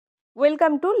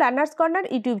Welcome to learners corner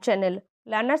YouTube channel.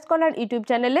 Learners corner YouTube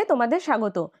চ্যানেলে তোমাদের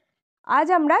স্বাগত। আজ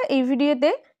আমরা এই ভিডিওতে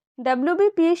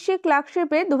WbPsc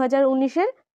ক্লার্কশিপে 2019-এর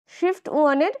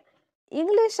SHIFT-1-এর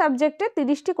ইংলিশ সাবজেক্টে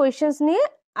 30টি কোয়েশ্চেন্স নিয়ে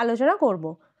আলোচনা করব।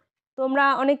 তোমরা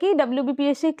অনেকেই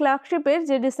WbPsc ক্লার্কশিপের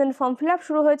যে রিসেন্ট ফর্ম ফিল আপ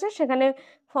শুরু হয়েছে সেখানে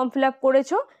ফর্ম ফিল আপ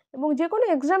করেছো, এবং যে কোনো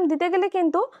এক্সাম দিতে গেলে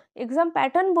কিন্তু এক্সাম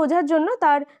প্যাটার্ন বোঝার জন্য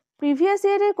তার প্রিভিয়াস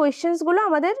ইয়ারের কোয়েশ্চেন্সগুলো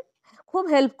আমাদের খুব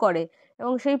হেল্প করে,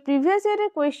 এবং সেই প্রিভিয়াস ইয়ারের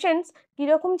কোয়েশ্চেন্স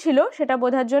কীরকম ছিল সেটা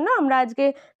বোঝার জন্য আমরা আজকে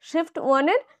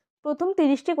SHIFT-1-এর প্রথম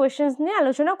 30টি কোয়েশ্চেন্স নিয়ে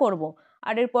আলোচনা করব।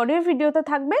 আর এর পরের ভিডিওতে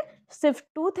থাকবে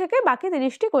SHIFT-2 থেকে বাকি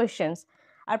 30টি কোয়েশ্চেন্স।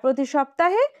 আর প্রতি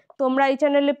সপ্তাহে তোমরা এই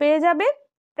চ্যানেলে পেয়ে যাবে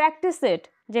প্র্যাকটিস সেট,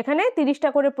 যেখানে 30টা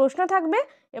করে প্রশ্ন থাকবে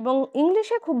এবং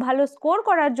ইংলিশে খুব ভালো স্কোর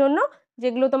করার জন্য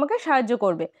যেগুলো তোমাকে সাহায্য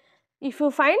করবে। If you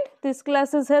find this class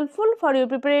is helpful for your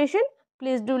preparation,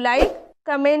 please do like,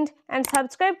 comment and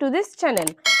subscribe to this channel.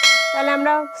 তাহলে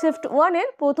আমরা SHIFT-1-এর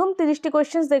প্রথম 30টি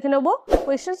কোয়েশ্চেন্স দেখে নেব।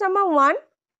 Question number 1,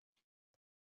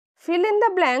 fill in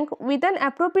the blank with an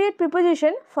appropriate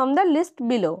preposition from the list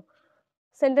below.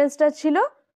 সেন্টেন্সটা ছিল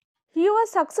he was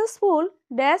successful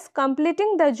dash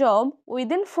completing the job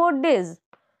within 4 days.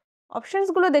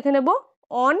 অপশনসগুলো দেখে নেব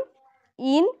on,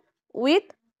 in, with,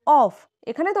 of।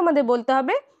 এখানে তোমাদের বলতে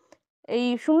হবে এই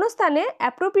শূন্যস্থানে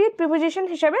অ্যাপ্রোপ্রিয়েট প্রিপোজিশন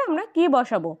হিসাবে আমরা কি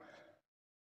বসাবো।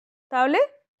 তাহলে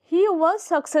he was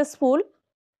successful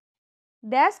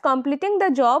dash completing the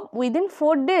job within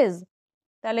 4 days।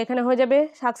 তাহলে এখানে হয়ে যাবে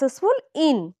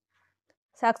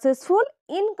successful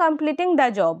in completing the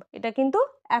job. এটা কিন্তু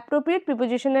অ্যাপ্রোপ্রিয়েট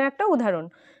প্রিপোজিশনের একটা উদাহরণ।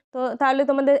 তো তাহলে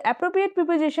তোমাদের অ্যাপ্রোপ্রিয়েট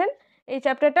প্রিপোজিশন এই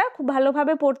চ্যাপ্টারটা খুব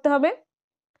ভালোভাবে পড়তে হবে।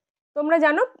 তোমরা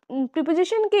জানো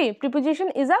প্রিপোজিশন কি? Preposition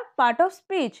is a part of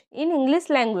speech in English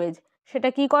language. সেটা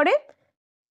কি করে?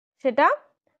 সেটা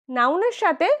নাউনের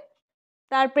সাথে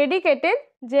তার প্রেডিকেটের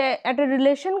যে একটা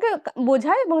রিলেশনকে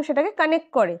বোঝায় এবং সেটাকে কানেক্ট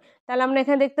করে। তাহলে আমরা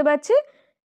এখানে দেখতে পাচ্ছি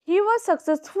he was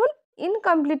successful in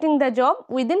completing the job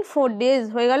within 4 days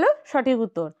হয়ে গেল সঠিক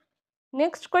উত্তর।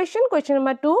 Next question, question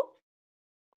number 2,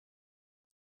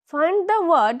 find the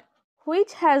word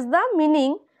which has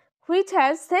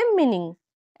same meaning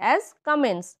as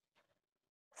comments.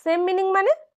 same meaning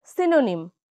মানে সিনোনিম।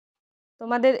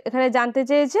 তোমাদের এখানে জানতে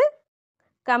চেয়েছে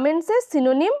কমেন্টসের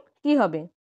সিনোনিম কি হবে।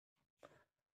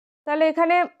 তাহলে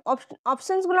এখানে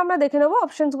অপশনসগুলো আমরা দেখে নেব।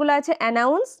 অপশনসগুলো আছে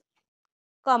অ্যানাউন্স,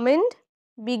 কমেন্ট,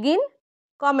 বিগিন,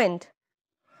 কমেন্ট।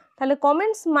 তাহলে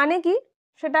কমেন্টস মানে কি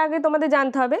সেটা আগে তোমাদের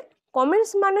জানতে হবে।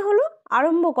 কমেন্টস মানে হলো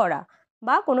আরম্ভ করা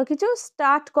বা কোনো কিছু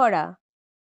স্টার্ট করা।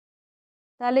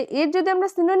 তাহলে এর যদি আমরা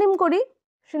সিনোনিম করি,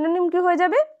 সিনোনিম কি হয়ে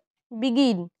যাবে?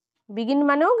 বিগিন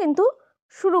মানেও কিন্তু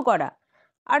শুরু করা।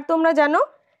 আর তোমরা জানো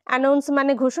অ্যানাউন্স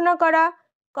মানে ঘোষণা করা,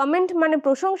 কমেন্ট মানে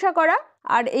প্রশংসা করা,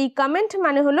 আর এই কমেন্ট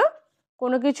মানে হলো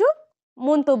কোনো কিছু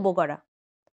মন্তব্য করা।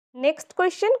 Next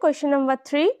question, question number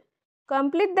 3,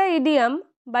 complete the idiom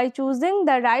by choosing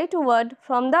the right word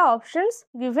from the options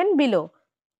given below.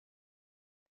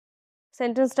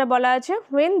 সেন্টেন্সটা বলা আছে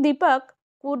when Deepak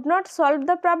could not solve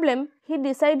the problem he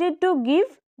decided to give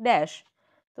dash.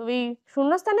 তো এই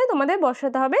শূন্যস্থানে তোমাদের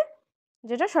বসাতে হবে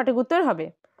যেটা সঠিক উত্তর হবে।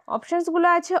 অপশনসগুলো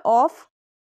আছে অফ,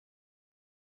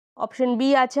 অপশন বি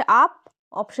আছে up,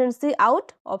 option C out,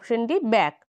 option D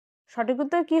back. সঠিক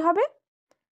উত্তর কি হবে?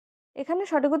 এখানে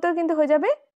সঠিক উত্তর কিন্তু হয়ে যাবে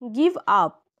গিভ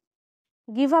আপ।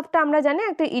 গিভ আপটা আমরা জানি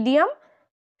একটা ইডিয়াম,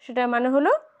 সেটা মানে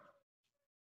হলো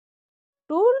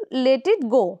টু লেট ইট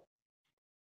গো,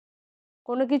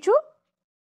 কোনো কিছু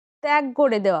ত্যাগ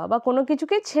করে দেওয়া বা কোনো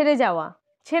কিছুকে ছেড়ে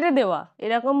দেওয়া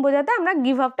এরকম বোঝাতে আমরা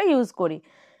গিভ আপটা ইউজ করি।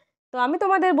 তো আমি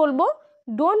তোমাদের বলবো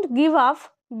don't give up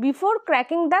before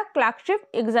cracking the clerkship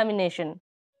examination.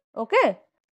 Okay.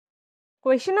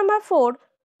 Question number 4,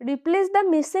 replace the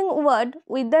missing word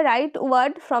with the right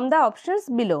word from the options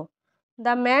below.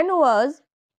 The man was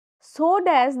so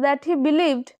dash that he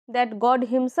believed that God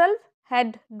himself had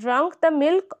drunk the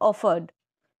milk offered.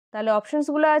 তাহলে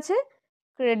অপশনসগুলো আছে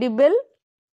credible,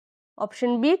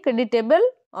 option B ক্রেডিটেবল,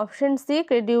 option C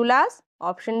ক্রেডিউলাস,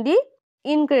 option D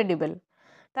incredible.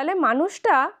 তাহলে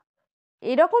মানুষটা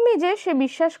এরকমই যে সে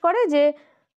বিশ্বাস করে যে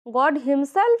god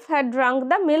himself had drank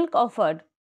the milk offered,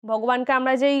 ভগবানকে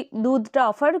আমরা যেই দুধটা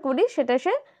অফার করি সেটা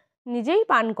সে নিজেই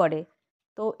পান করে।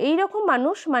 তো এই রকম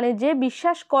মানুষ মানে যে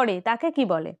বিশ্বাস করে তাকে কি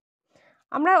বলে?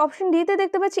 আমরা অপশন ডিতে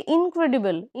দেখতে পাচ্ছি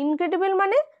ইনক্রেডিবল। ইনক্রেডিবল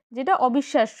মানে যেটা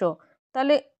অবিশ্বাস্য।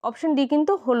 তাহলে অপশন ডি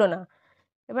কিন্তু হলো না।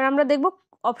 এবার আমরা দেখব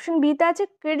অপশন বিতে আছে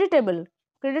ক্রেডিটেবল।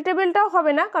 ক্রেডিটেবলটাও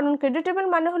হবে না, কারণ ক্রেডিটেবল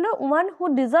মানে হলো ওয়ান হু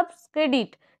ডিজার্ভস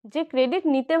ক্রেডিট, যে ক্রেডিট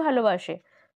নিতে ভালোবাসে।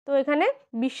 তো এখানে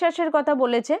বিশ্বাসের কথা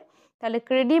বলেছে, তাহলে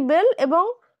ক্রেডিবল এবং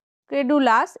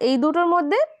ক্রেডুলাস এই দুটোর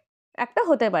মধ্যে একটা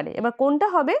হতে পারে। এবার কোনটা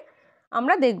হবে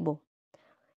আমরা দেখব।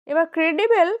 এবার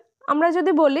ক্রেডিবল আমরা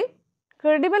যদি বলি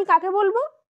ক্রেডিবল কাকে বলবো,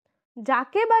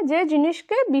 যাকে বা যে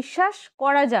জিনিসকে বিশ্বাস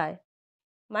করা যায়,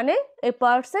 মানে a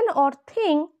person or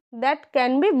thing that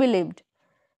can be believed,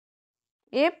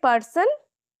 a person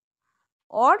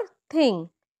or thing.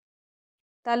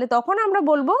 তাহলে তখন আমরা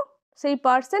বলবো সেই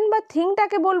পার্সন বা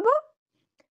থিংটাকে বলবো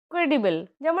ক্রেডিবল।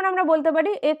 যেমন আমরা বলতে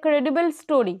পারি এ ক্রেডিবল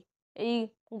স্টোরি, এই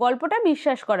গল্পটা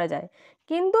বিশ্বাস করা যায়।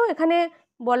 কিন্তু এখানে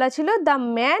বলা ছিল the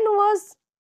man was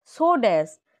so dash,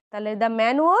 তাহলে দ্য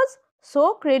ম্যান ওয়াজ সো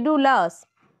ক্রেডুলাস।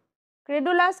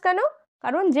 ক্রেডুলাস কেন?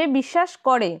 কারণ যে বিশ্বাস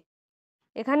করে,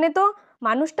 এখানে তো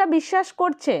মানুষটা বিশ্বাস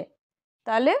করছে,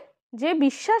 তাহলে যে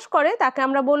বিশ্বাস করে তাকে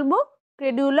আমরা বলবো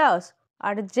ক্রেডুলাস।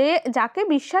 আর যাকে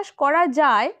বিশ্বাস করা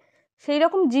যায় সেই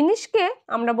রকম জিনিসকে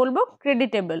আমরা বলবো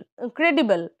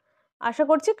ক্রেডিবল। আশা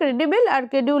করছি ক্রেডিবল আর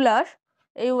ক্রেডুলাস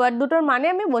এই ওয়ার্ড দুটোর মানে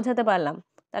আমি বোঝাতে পারলাম।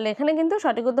 তাহলে এখানে কিন্তু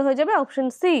সঠিক উত্তর হয়ে যাবে option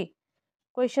C.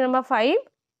 Question number 5,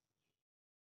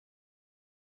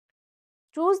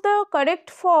 choose the correct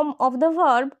form of the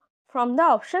verb from the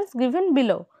options given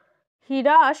below. He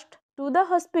রাশড to the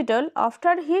hospital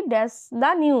after he dash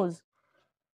the news.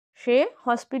 সে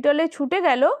হসপিটালে ছুটে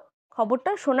গেল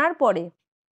খবরটা শোনার পরে।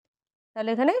 তাহলে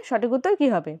এখানে সঠিক উত্তর কী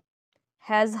হবে?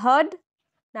 হ্যাজ হার্ড,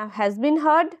 না হ্যাজ বিন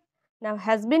হার্ড, না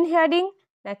হ্যাজ বিন হিয়ারিং,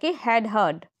 নাকি হ্যাড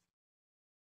হার্ড।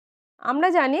 আমরা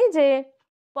জানি যে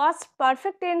পাস্ট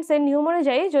পারফেক্ট টেন্সের নিয়ম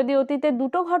অনুযায়ী যদি অতীতে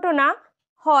দুটো ঘটনা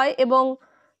হয় এবং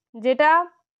যেটা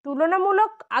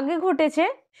তুলনামূলক আগে ঘটেছে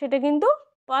সেটা কিন্তু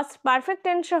পাস্ট পারফেক্ট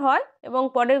টেন্সে হয় এবং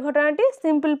পরের ঘটনাটি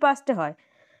সিম্পল পাস্টে হয়।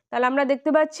 তাহলে আমরা দেখতে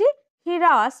পাচ্ছি হি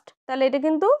রাস্ট, তাহলে এটা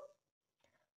কিন্তু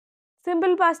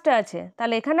সিম্পল পাস্টে আছে।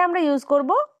 তাহলে এখানে আমরা ইউজ করব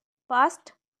past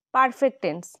perfect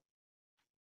tense,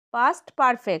 past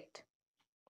perfect.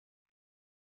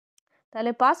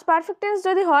 তাহলে পাস্ট পারফেক্ট টেন্স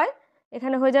যদি হয়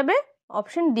এখানে হয়ে যাবে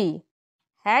অপশন ডি,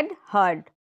 হ্যাড হার্ড।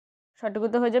 সঠিক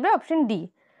উত্তর হয়ে যাবে option D.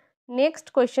 Next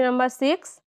question number 6,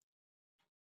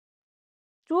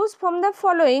 choose from the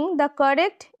following the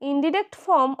correct indirect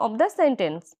form of the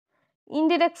sentence.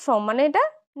 Indirect form মানে এটা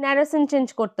ন্যারেশন চেঞ্জ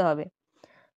করতে হবে।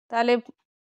 তাহলে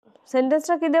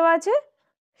সেন্টেন্সটা কী দেওয়া আছে?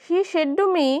 He said to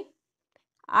me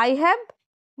I have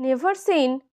never seen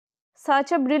such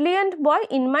a brilliant boy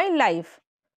in my life.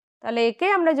 তাহলে একে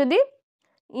আমরা যদি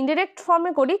ইনডিরেক্ট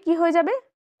ফর্মে করি কি হয়ে যাবে?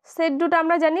 সেড টুটা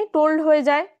আমরা জানি টোল্ড হয়ে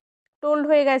যায়, টোল্ড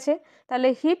হয়ে গেছে, তাহলে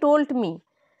হি টোল্ড মি,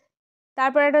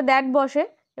 তারপর একটা দ্যাট বসে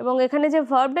এবং এখানে যে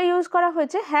ভার্বটা ইউজ করা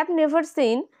হয়েছে হ্যাভ নেভার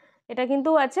সিন, এটা কিন্তু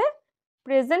আছে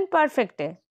প্রেজেন্ট পারফেক্টে,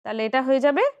 তাহলে এটা হয়ে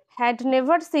যাবে হ্যাড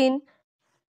নেভার সিন।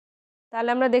 তাহলে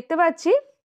আমরা দেখতে পাচ্ছি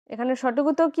এখানে সঠিক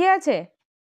উত্তর কী আছে?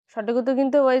 সঠিক উত্তর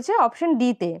কিন্তু হয়েছে অপশন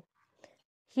ডিতে,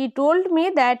 he told me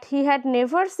that he had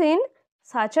never seen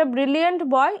such a brilliant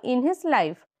boy in his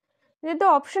life. যেহেতু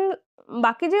অপশন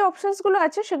বাকি যে অপশানসগুলো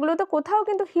আছে সেগুলোতে কোথাও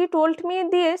কিন্তু হি টোল্ড মি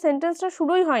দিয়ে সেন্টেন্সটা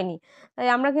শুরুই হয়নি, তাই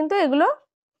আমরা কিন্তু এগুলো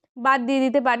বাদ দিয়ে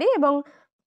দিতে পারি। এবং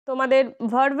তোমাদের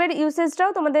ভার্বের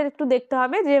ইউসেজটাও তোমাদের একটু দেখতে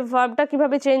হবে যে ভার্বটা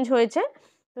কীভাবে চেঞ্জ হয়েছে,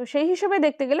 তো সেই হিসেবে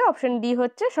দেখতে গেলে অপশন ডি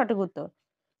হচ্ছে সঠিক উত্তর।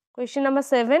 Question number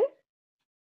 7,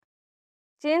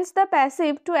 change the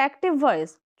passive to active voice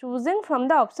choosing from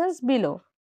the options below.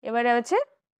 এবারে আছে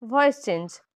ভয়েস চেঞ্জ।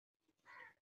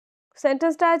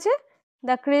 সেন্টেন্সটা আছে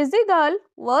the crazy girl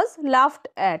was laughed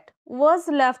at, was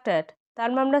laughed at, তার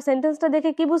মানে আমরা সেন্টেন্সটা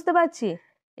দেখে কি বুঝতে পারছি?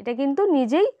 এটা কিন্তু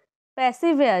নিজেই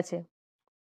প্যাসিভে আছে,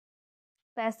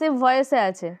 প্যাসিভ ভয়েসে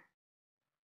আছে,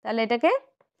 তাহলে এটাকে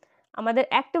আমাদের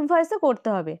অ্যাক্টিভ ভয়েসে করতে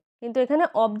হবে। কিন্তু এখানে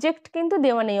অবজেক্ট কিন্তু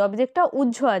দেওয়া নেই, অবজেক্টটা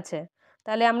উজ্জ আছে,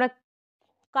 তাহলে আমরা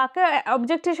কাকে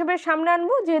অবজেক্ট হিসেবে সামনে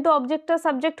আনবো? যেহেতু অবজেক্টটা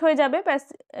সাবজেক্ট হয়ে যাবে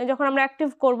যখন আমরা অ্যাক্টিভ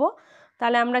করব,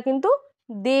 তাহলে আমরা কিন্তু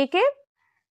দেকে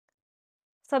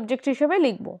সাবজেক্ট হিসেবে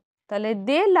লিখব। তাহলে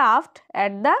দে laughed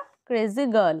at the crazy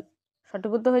girl,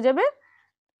 সঠিক উত্তর হয়ে যাবে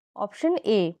option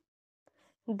A,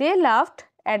 they laughed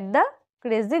at the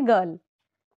crazy girl.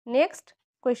 Next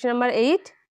question number 8,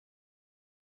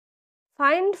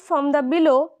 find from the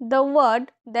below the word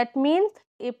that means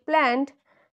a plant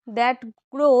that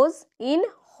grows in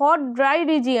hot dry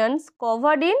regions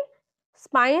covered in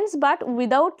spines but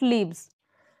without leaves।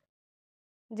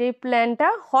 যে প্ল্যান্টটা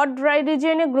hot dry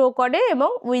রিজিয়নে grow করে এবং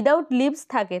without leaves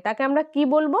থাকে তাকে আমরা কি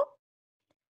বলবো?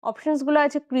 অপশনসগুলো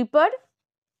আছে creeper,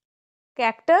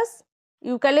 cactus,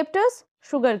 eucalyptus,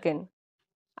 sugarcane.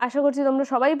 আশা করছি তোমরা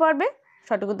সবাই পারবে,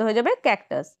 সঠিক উত্তর হয়ে যাবে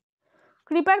ক্যাকটাস।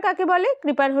 ক্রিপার কাকে বলে?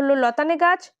 ক্রিপার হলো লতানে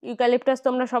গাছ, ইউক্যালিপটাস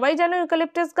তোমরা সবাই জানো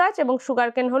ইউক্যালিপটাস গাছ, এবং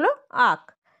সুগারকেন হলো আখ।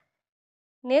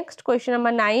 Next question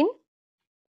number 9,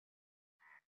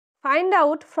 find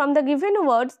out from the given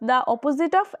words the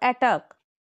opposite of attack.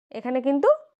 এখানে কিন্তু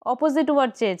অপোজিট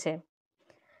ওয়ার্ড চেয়েছে।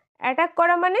 অ্যাটাক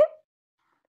করা মানে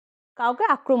কাউকে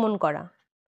আক্রমণ করা,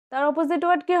 তার অপোজিট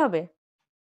ওয়ার্ড কী হবে?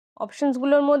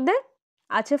 অপশনসগুলোর মধ্যে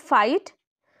আছে ফাইট,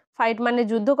 ফাইট মানে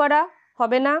যুদ্ধ করা,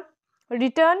 হবে না।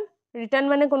 রিটার্ন, রিটার্ন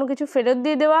মানে কোনো কিছু ফেরত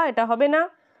দিয়ে দেওয়া, এটা হবে না।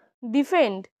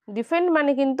 ডিফেন্ড, ডিফেন্ড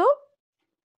মানে কিন্তু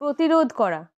প্রতিরোধ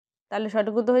করা, তাহলে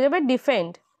সঠিক উত্তর হয়ে যাবে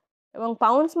ডিফেন্ড। এবং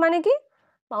পাউন্স মানে কি?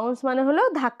 পাউন্স মানে হলো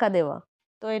ধাক্কা দেওয়া,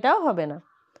 তো এটাও হবে না।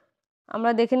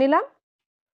 আমরা দেখে নিলাম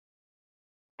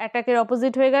অ্যাটাকের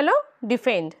অপোজিট হয়ে গেল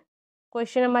defend.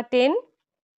 Question number 10,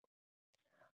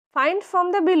 find from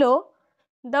the below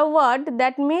the word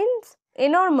that means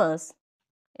enormous.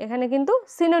 এখানে কিন্তু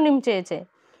সিনোনিম চেয়েছে,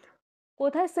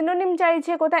 কোথায় সিনোনিম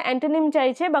চাইছে, কোথায় অ্যান্টোনিম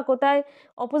চাইছে বা কোথায়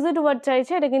অপোজিট ওয়ার্ড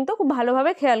চাইছে, এটা কিন্তু খুব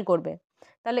ভালোভাবে খেয়াল করবে।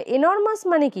 তাহলে এনর্মাস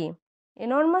মানে কি?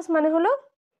 এনর্মাস মানে হলো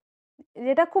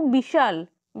যেটা খুব বিশাল,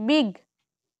 বিগ,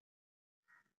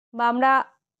 বা আমরা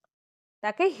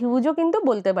তাকে হিউজও কিন্তু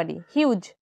বলতে পারি, হিউজ।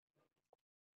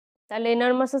 তাহলে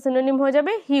এনর্মাসের সিনোনিম হয়ে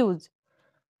যাবে হিউজ।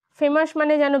 ফেমাস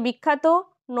মানে যেন বিখ্যাত,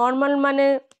 নর্মাল মানে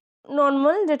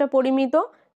নর্মাল যেটা পরিমিত,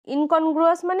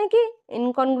 ইনকনগ্রুয়াস মানে কি?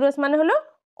 ইনকনগ্রুয়াস মানে হলো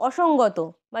অসঙ্গত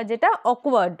বা যেটা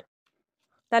অকওয়ার্ড।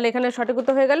 তাহলে এখানে সঠিক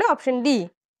উত্তর হয়ে গেল option D.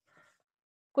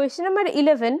 Question number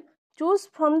 11, choose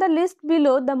from the list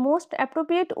below the most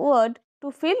appropriate word two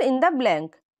fill in the blank.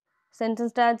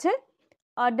 সেন্টেন্সটা আছে,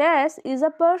 a dash is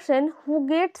a person who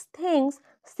Gates things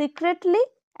secretly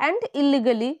and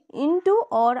illegally into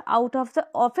or out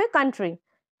of a country.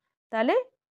 তাহলে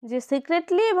যে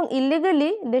secretly এবং illegally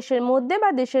দেশের মধ্যে বা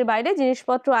দেশের বাইরে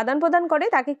জিনিসপত্র আদান প্রদান করে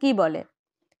তাকে কি বলে?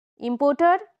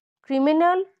 Importer,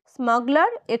 criminal,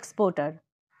 smuggler, exporter.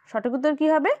 সঠিক উত্তর কী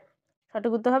হবে?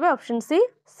 সঠিক উত্তর হবে অপশন সি,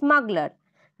 স্মাগলার।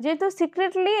 যেহেতু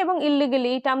সিক্রেটলি এবং ইলিগালি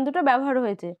এই টার্ম দুটো ব্যবহার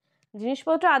হয়েছে,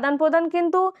 জিনিসপত্র আদান প্রদান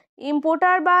কিন্তু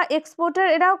ইম্পোর্টার বা এক্সপোর্টার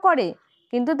এরাও করে,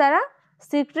 কিন্তু তারা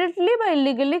সিক্রেটলি বা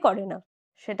ইলিগালি করে না,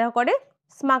 সেটা করে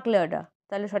স্মাগলাররা।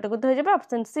 তাহলে সঠিক উত্তর হয়ে যাবে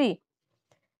option C.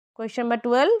 Question number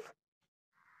 12,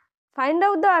 find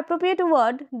out the appropriate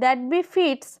word that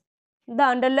befits the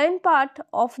underlined part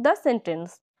of the sentence.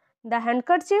 The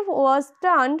handkerchief was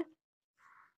turned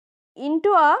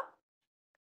into a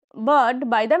bird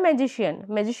by the magician.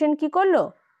 Magician কি করলো?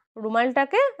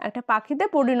 রুমালটাকে একটা পাখিতে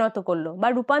পরিণত করলো বা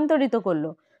রূপান্তরিত করলো।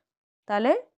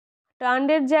 তাহলে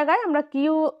টার্নডের জায়গায় আমরা কি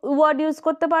ওয়ার্ড ইউজ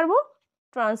করতে পারবো?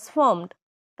 ট্রান্সফর্মড।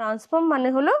 ট্রান্সফর্ম মানে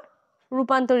হলো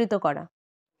রূপান্তরিত করা।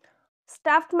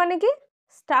 স্টাফড মানে কি?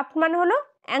 স্টাফড মানে হলো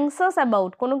অ্যাংসাস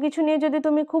অ্যাবাউট, কোনো কিছু নিয়ে যদি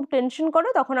তুমি খুব টেনশন করো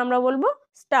তখন আমরা বলবো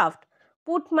স্টাফড।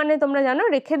 পুট মানে তোমরা জানো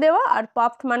রেখে দেওয়া, আর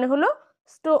পাফড মানে হলো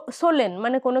সোলেন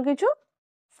মানে কোনো কিছু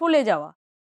ফুলে যাওয়া।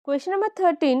 Question number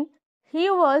 13, he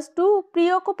was two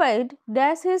প্রিঅকুপাইড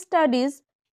dash his studies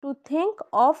to think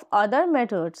of other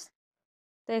matters.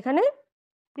 তো এখানে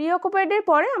প্রিঅকুপাইডের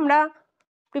পরে আমরা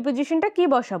প্রিপোজিশনটা কি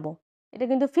বসাবো? এটা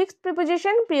কিন্তু ফিক্সড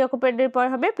প্রিপোজিশন, প্রিঅকুপাইডের পর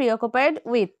হবে প্রিঅকুপাইড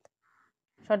উইথ।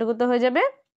 সঠিক উত্তর হয়ে যাবে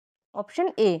option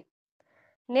A.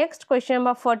 Next question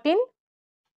number 14,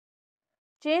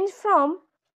 change from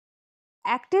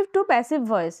active to passive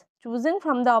voice choosing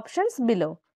from the options below.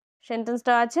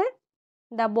 সেন্টেন্সটা আছে,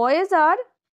 the boys are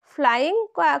flying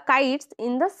kites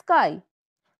in the sky.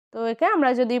 তো একে আমরা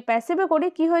যদি প্যাসিভে করি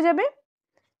কি হয়ে যাবে?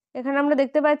 এখানে আমরা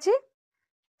দেখতে পাচ্ছি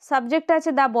সাবজেক্ট আছে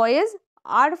দ্য বয়েজ,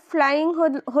 আর ফ্লাইং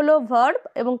হলো ভার্ব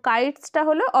এবং কাইটসটা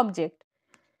হলো অবজেক্ট।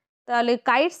 তাহলে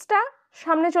কাইটসটা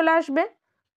সামনে চলে আসবে,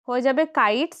 হয়ে যাবে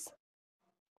কাইটস।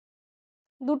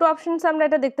 দুটো অপশনস আমরা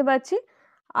এটা দেখতে পাচ্ছি।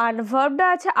 আর ভার্বটা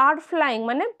আছে আর ফ্লাইং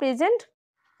মানে প্রেজেন্ট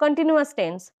কন্টিনিউয়াস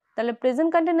টেন্স, তাহলে প্রেজেন্ট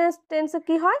কন্টিনিউয়াস টেন্সে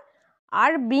কি হয়?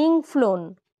 Are being flown,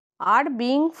 are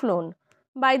being flown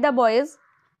by the boys.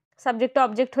 সাবজেক্টটা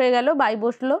অবজেক্ট হয়ে গেল, বাই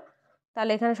বসলো,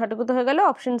 তাহলে এখানে সঠিক উত্তর হয়ে গেল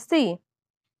option C.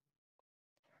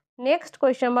 Next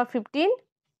question number 15,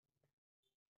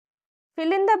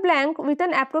 fill in the blank with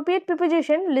an appropriate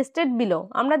preposition listed below.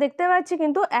 আমরা দেখতে পাচ্ছি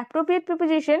কিন্তু appropriate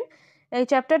preposition এই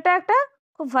চ্যাপ্টারটা একটা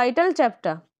খুব ভাইটাল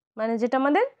চ্যাপ্টার, মানে যেটা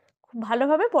আমাদের খুব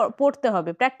ভালোভাবে পড়তে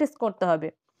হবে, প্র্যাকটিস করতে হবে।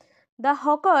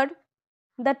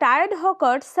 the tired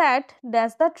hawker sat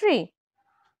dash the tree.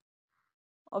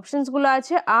 অপশনসগুলো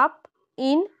আছে আপ,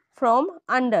 ইন, ফ্রম,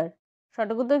 আন্ডার।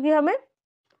 সঠিক উত্তর কী হবে?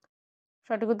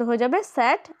 সঠিক উত্তর হয়ে যাবে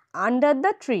স্যাট under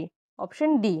the tree, option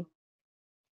D.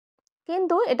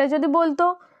 কিন্তু এটা যদি বলতো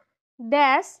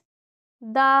dash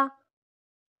the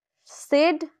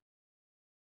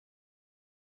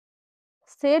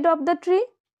shade of the tree,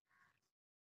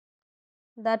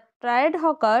 the tired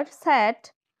hawker sat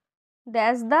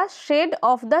dash the shade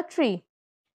of the tree,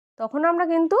 তখন আমরা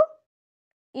কিন্তু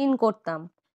ইন করতাম।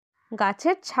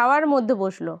 গাছের ছাওয়ার মধ্যে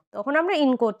বসলো, তখন আমরা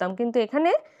ইন করতাম, কিন্তু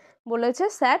এখানে বলেছে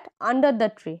স্যাট আন্ডার দ্য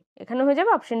ট্রি, এখানে হয়ে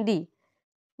যাবে option D.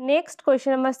 Next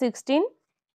question number 16,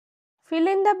 fill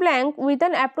in the blank with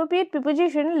an appropriate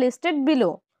preposition listed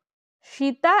below.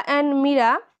 Sita and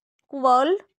Mira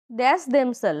quarreled dash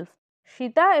themself,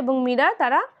 Sita এবং মীরা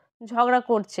তারা ঝগড়া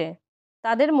করছে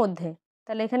তাদের মধ্যে।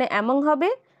 তাহলে এখানে অ্যামং হবে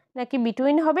নাকি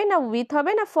বিটুইন হবে না উইথ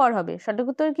হবে না ফর হবে? সঠিক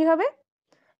উত্তর কী হবে?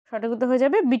 সঠিক উত্তর হয়ে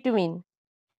যাবে বিটুইন,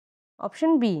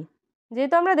 অপশন বি।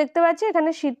 যেহেতু আমরা দেখতে পাচ্ছি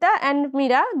এখানে সীতা অ্যান্ড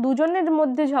মীরা দুজনের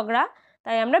মধ্যে ঝগড়া,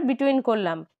 তাই আমরা বিটুইন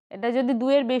করলাম। এটা যদি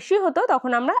দুয়ের বেশি হতো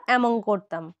তখন আমরা অ্যামং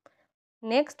করতাম।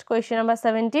 Next question number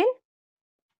 17,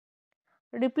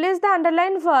 replace the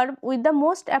underline verb with the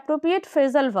most appropriate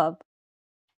phrasal verb.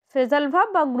 Phrasal verb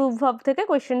বা গ্রুপ ভার্ব থেকে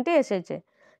কোয়েশ্চেনটি এসেছে।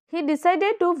 He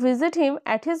decided to visit him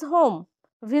at his home.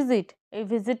 Visit, এই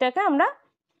ভিজিটটাকে আমরা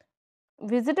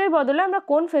ভিজিটের বদলে আমরা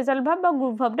কোন ফ্রেজাল ভার্ব বা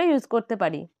গ্রুপ ভার্বটা ইউজ করতে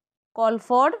পারি? কল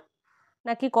ফর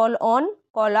নাকি কল অন,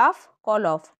 কল আফ, কল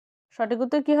অফ? সঠিক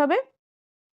উত্তর কী হবে?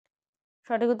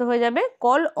 সঠিক উত্তর হয়ে যাবে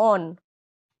কল অন।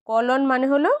 কল অন মানে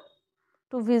হলো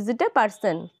to visit a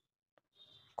person.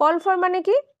 Call for মানে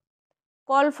কি?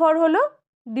 কল ফর হলো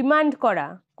ডিমান্ড করা,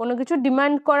 কোনো কিছু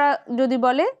ডিমান্ড করা যদি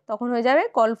বলে তখন হয়ে যাবে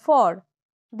call for,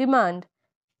 demand.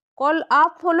 Call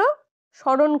up হলো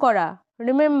স্মরণ করা,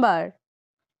 remember,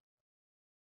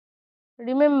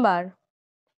 remember.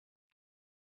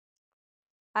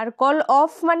 R call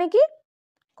of মানে কি?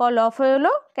 কল অফ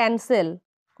হলো ক্যান্সেল,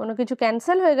 কোনো কিছু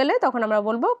ক্যান্সেল হয়ে গেলে তখন আমরা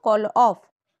বলবো call of.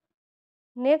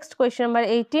 Next question number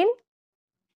 18,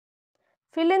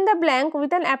 fill in the blank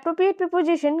with an appropriate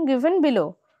preposition given below.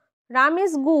 Ram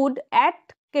is good at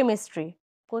chemistry.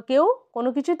 কেউ কোনো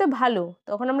কিছুতে ভালো,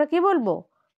 তখন আমরা কি বলবো?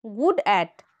 Good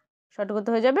at. সঠিক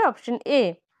উত্তর হয়ে যাবে option A,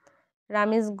 Ram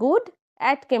is good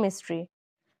at chemistry.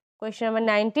 Question number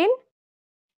 19,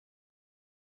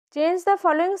 change the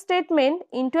following statement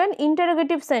into an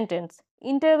interrogative sentence.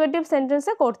 Interrogative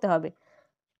সেন্টেন্সে করতে হবে।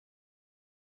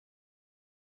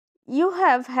 You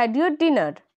have had your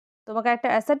dinner. তোমাকে একটা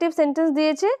অ্যাসার্টিভ সেন্টেন্স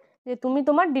দিয়েছে যে তুমি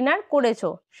তোমার ডিনার করেছো,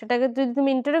 সেটাকে যদি তুমি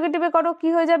ইন্টারোগেটিভে করো কি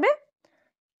হয়ে যাবে?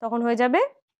 তখন হয়ে যাবে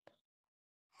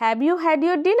have you had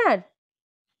your dinner.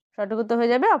 সঠিক উত্তর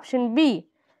হয়ে যাবে option B,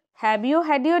 have you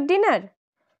had your dinner.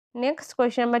 Next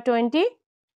question number 20,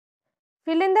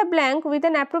 fill in the blank with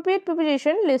an appropriate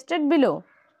preposition listed below.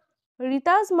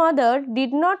 Rita's mother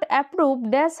did not approve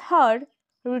dash her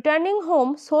returning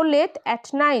home so late at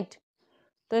night.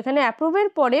 তো এখানে অ্যাপ্রুভের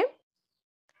পরে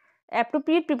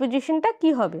appropriate প্রিপোজিশনটা কি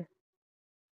হবে?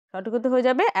 সঠিক উত্তর হয়ে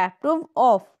যাবে approve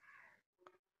of.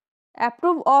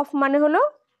 Approve of মানে হলো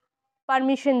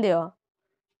পারমিশন দেওয়া।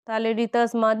 তাহলে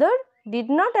রিতাস mother did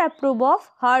not approve of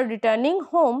her returning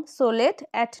home so late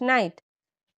at night.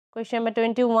 Question number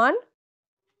 21,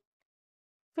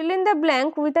 fill in the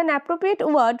blank with an appropriate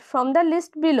word from the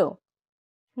list below.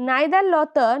 Neither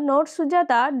Lata nor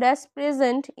Sujata dash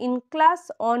present in class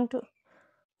on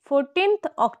 14th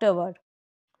October.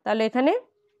 তাহলে এখানে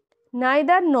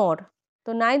neither নর, তো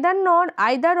neither নর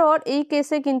either or এই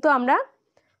কেসে কিন্তু আমরা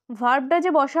ভার্বটা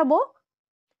যে বসাবো,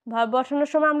 ভার্ব বসানোর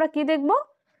সময় আমরা কি দেখব?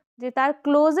 যে তার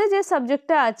ক্লোজে যে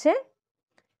সাবজেক্টটা আছে,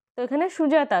 তো এখানে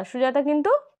সুজাতা, সুজাতা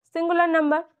কিন্তু সিঙ্গুলার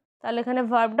নাম্বার, তাহলে এখানে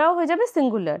ভার্বটাও হয়ে যাবে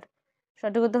সিঙ্গুলার।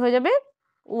 সঠিক উত্তর হয়ে যাবে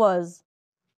ওয়াজ।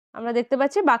 আমরা দেখতে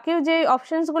পাচ্ছি বাকি যে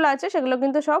অপশানসগুলো আছে সেগুলো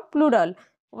কিন্তু সব plural,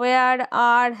 war,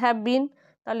 R, have been,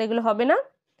 তাহলে এগুলো হবে না।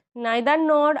 নাইদার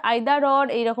নর, আইদার অর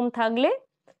এইরকম থাকলে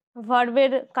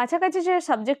ভার্বের কাছাকাছি যে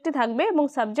সাবজেক্টটি থাকবে এবং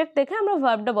সাবজেক্ট দেখে আমরা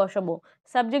ভার্বটা বসাবো।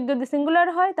 সাবজেক্ট যদি সিঙ্গুলার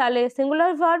হয় তাহলে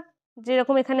সিঙ্গুলার ভার্ব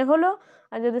যেরকম এখানে হলো,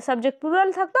 আর যদি সাবজেক্ট প্লুরাল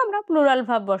থাকতো আমরা plural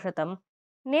verb বসাতাম।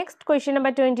 Next question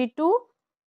number 22,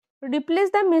 replace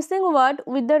the missing word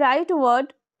with the right word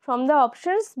from the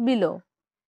options below.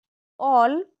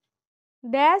 All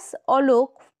dash Alok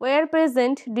were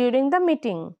present during the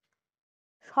meeting.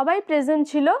 সবাই প্রেজেন্ট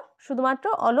ছিল শুধুমাত্র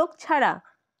অলোক ছাড়া।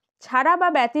 ছাড়া বা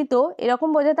ব্যতীত এরকম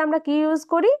বোঝাতে আমরা কি ইউজ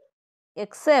করি?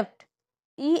 Except,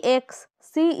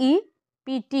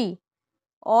 EXCEPT।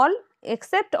 All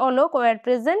except Alok were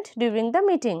present during the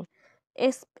meeting.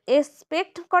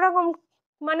 Expect করা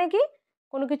মানে কি?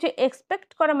 কোনো কিছু এক্সপেক্ট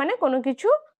করা মানে কোনো কিছু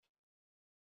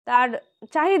তার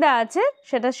চাহিদা আছে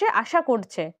সেটা সে আশা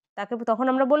করছে, তাকে তখন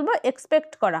আমরা বলবো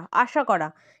এক্সপেক্ট করা, আশা করা।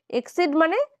 এক্সিড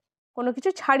মানে কোনো কিছু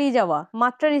ছাড়িয়ে যাওয়া,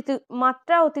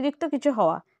 মাত্রা অতিরিক্ত কিছু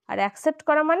হওয়া। আর অ্যাকসেপ্ট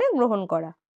করা মানে গ্রহণ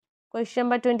করা। Question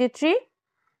number 23,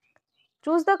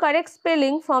 choose the correct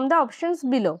spelling from the options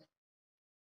below.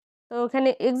 তো এখানে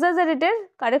এক্সাজারেটের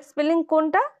কারেক্ট স্পেলিং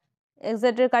কোনটা?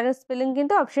 এক্সাজারেটের কারেক্ট স্পেলিং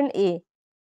কিন্তু অপশন এ,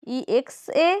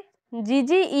 EXAGGERATE।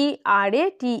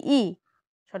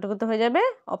 সঠিক উত্তর হয়ে যাবে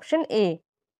option A.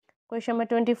 Question number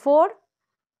 24,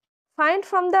 find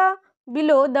from the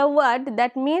below the word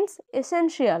that means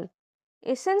essential.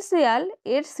 Essential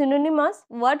এর synonymous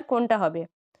word কোনটা হবে?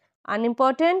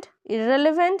 Unimportant,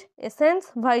 irrelevant, essence,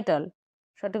 vital.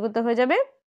 সঠিক উত্তর হয়ে যাবে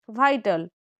ভাইটাল।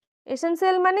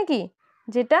 এসেনশিয়াল মানে কি?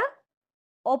 যেটা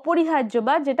অপরিহার্য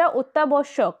বা যেটা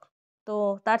অত্যাবশ্যক, তো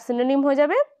তার সিনোনিম হয়ে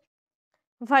যাবে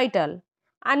ভাইটাল।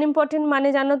 আনইম্পর্টেন্ট মানে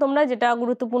জানো তোমরা, যেটা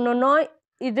গুরুত্বপূর্ণ নয়।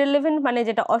 ইররিলেভেন্ট মানে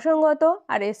যেটা অসঙ্গত,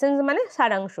 আর এসেন্স মানে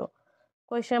সারাংশ।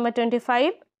 Question number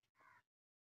 25,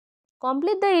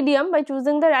 complete the idiom by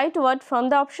choosing the right word from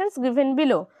the options given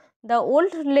below. The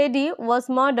old lady was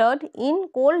murdered in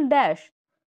cold dash,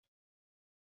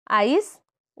 ice,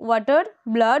 water,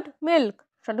 blood, milk.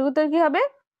 সঠিক উত্তর কি হবে?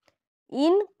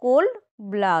 In cold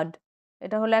blood.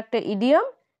 এটা হলো একটা idiom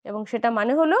এবং সেটা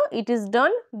মানে হলো it is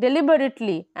done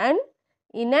deliberately and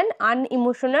in an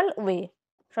আনইমোশনাল way.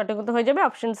 সঠিক উত্তর হয়ে যাবে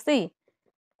option C.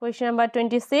 Question number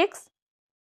 26,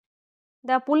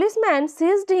 the policeman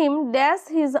seized him, dashed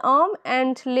his arm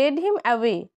and led him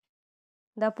away.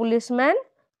 The policeman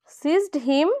seized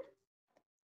him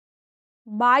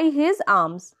by his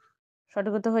arms.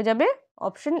 সঠিক উত্তর হয়ে যাবে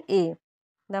option A.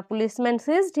 The policeman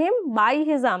seized him by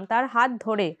his arm, তার হাত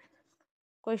ধরে।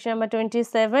 Question number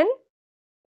 27,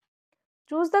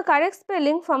 choose the correct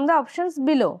spelling from the options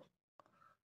below.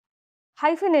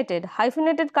 Hyphenated,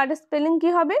 hyphenated correct spelling কি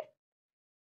হবে?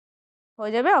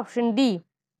 হয়ে যাবে option D,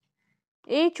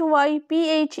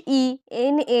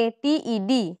 HYPHENATED,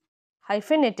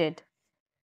 hyphenated.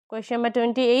 Question number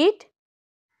 28,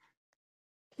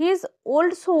 his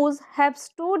old shoes have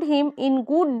stood him in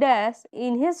good dash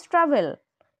in his travel.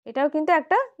 এটাও কিন্তু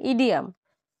একটা idiom.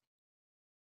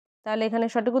 তাহলে এখানে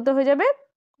সঠিক উত্তর হয়ে যাবে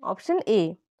option A,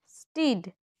 stead.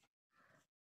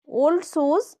 Old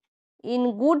shoes in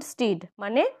good stead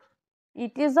মানে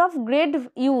it is of great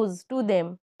use to them,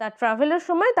 তার ট্রাভেলের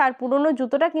সময় তার পুরনো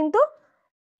জুতোটা কিন্তু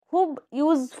খুব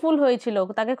ইউজফুল হয়েছিল,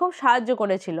 তাকে খুব সাহায্য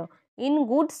করেছিল। In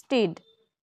good stead.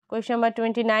 Question number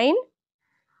 29,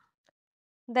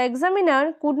 the examiner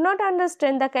could not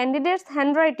understand the candidates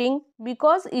handwriting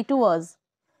because it was.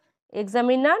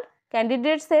 Examiner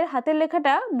ক্যান্ডিডেটসের হাতের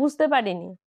লেখাটা বুঝতে পারেনি,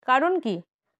 কারণ কি?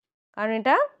 কারণ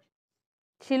এটা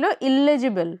ছিল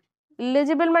ইললেজিবল।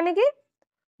 ইললেজিবল মানে কি?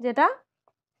 যেটা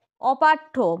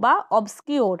অপাঠ্য বা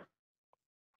অবস্কিওর,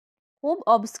 খুব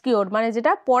অবস্কিওর মানে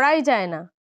যেটা পড়াই যায় না,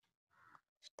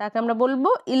 তাকে আমরা বলবো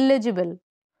ইললেজিবল।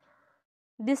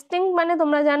 ডিস্টিংক্ট মানে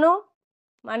তোমরা জানো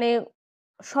মানে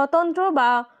স্বতন্ত্র বা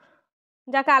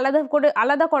যাকে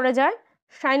আলাদা করা যায়।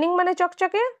 শাইনিং মানে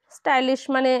চকচকে, স্টাইলিশ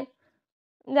মানে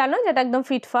জানো যেটা একদম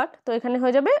ফিটফাট। তো এখানে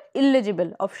হয়ে যাবে ইললেজিবল,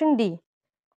 অপশন ডি।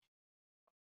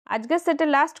 আজকের সেটের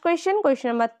last question, question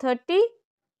number 30,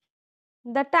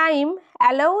 the time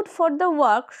allowed for the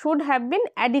work should have been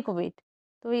adequate.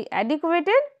 তো এই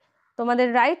অ্যাডিকুয়েটের তোমাদের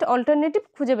রাইট অল্টারনেটিভ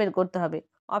খুঁজে বের করতে হবে।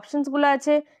 অপশনসগুলো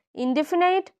আছে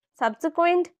ইনডেফিনাইট,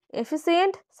 সাবসিকুয়েন্ট,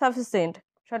 এফিসিয়েন্ট, সাফিসিয়েন্ট।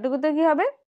 সঠিক উত্তর কী হবে?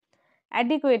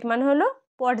 অ্যাডিকুয়েট মানে হলো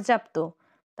পর্যাপ্ত,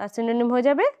 তার সিনোনিম হয়ে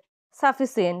যাবে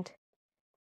সাফিসিয়েন্ট।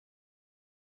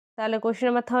 তাহলে কোয়েশ্চেন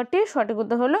নাম্বার 30 সঠিক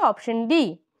উত্তর হলো অপশন ডি।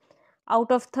 আউট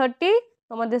অফ 30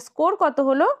 তোমাদের স্কোর কত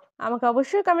হলো আমাকে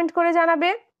অবশ্যই কমেন্ট করে জানাবে।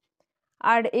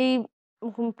 আর এই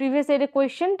প্রিভিয়াস ইয়ারের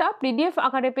কোয়েশ্চেনটা পিডিএফ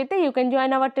আকারে পেতে you can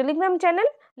join our Telegram channel,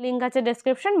 link আছে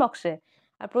ডেসক্রিপশন বক্সে।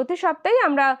 আর প্রতি সপ্তাহে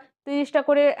আমরা 30টা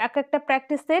করে একটা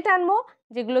প্র্যাকটিস সেট আনবো,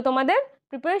 যেগুলো তোমাদের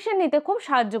প্রিপারেশন নিতে খুব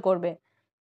সাহায্য করবে।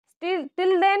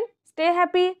 Till then, stay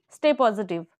happy, stay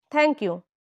positive. Thank you.